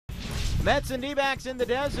Mets and D-backs in the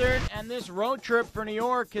desert, and this road trip for New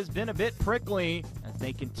York has been a bit prickly as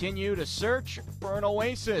they continue to search for an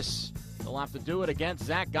oasis. They'll have to do it against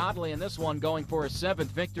Zack Godley in this one, going for his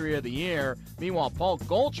 7th victory of the year. Meanwhile, Paul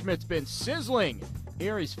Goldschmidt's been sizzling.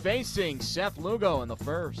 Here he's facing Seth Lugo in the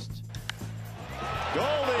first.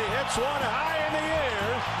 Goldie hits one high in the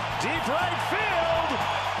air, deep right field,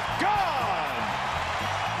 gone!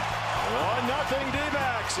 1-0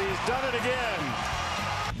 D-backs, he's done it again.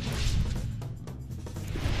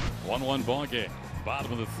 1-1 ball game,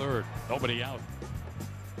 bottom of the third, nobody out.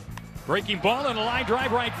 Breaking ball and a line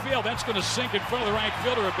drive right field. That's going to sink in front of the right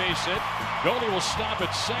fielder, a base hit. Goldie will stop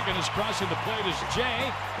at second. As crossing the plate is Jay.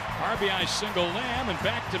 RBI single Lamb, and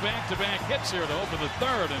back-to-back hits here to open the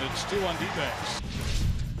third, and it's 2 on D-backs.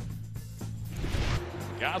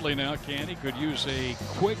 Godley now he could use a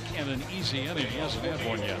quick and an easy inning. He hasn't had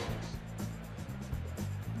one yet.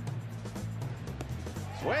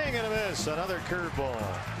 Swing and a miss, another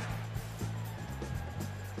curveball.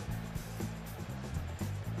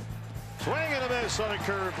 Swing and a miss on a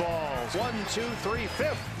curveball. 1, 2, 3,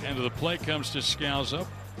 5th. End of the plate comes to Scalzo.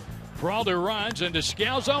 Peralta runs, and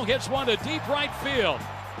Descalso hits one to deep right field.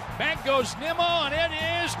 Back goes Nimmo, and it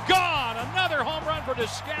is gone. Another home run for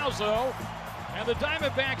Descalso. And the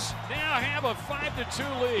Diamondbacks now have a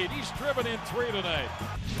 5-2 lead. He's driven in 3 tonight.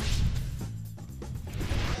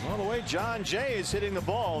 Well, the way John Jay is hitting the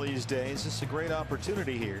ball these days, this is a great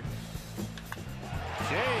opportunity here.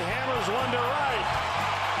 Jay hammers one to right.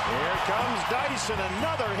 Here comes Dyson,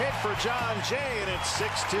 another hit for John Jay, and it's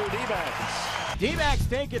 6-2 D-backs. D-backs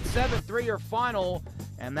take it 7-3 your final,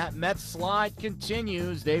 and that Mets slide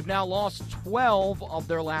continues. They've now lost 12 of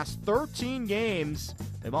their last 13 games.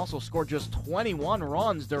 They've also scored just 21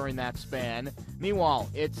 runs during that span. Meanwhile,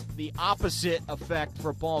 it's the opposite effect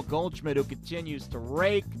for Paul Goldschmidt, who continues to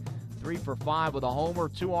rake. 3 for 5 with a homer,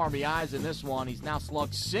 2 RBIs in this one. He's now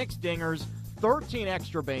slugged 6 dingers, 13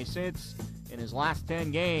 extra base hits in his last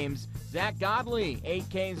 10 games. Zack Godley, 8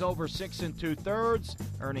 Ks over 6 2/3,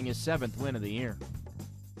 earning his 7th win of the year.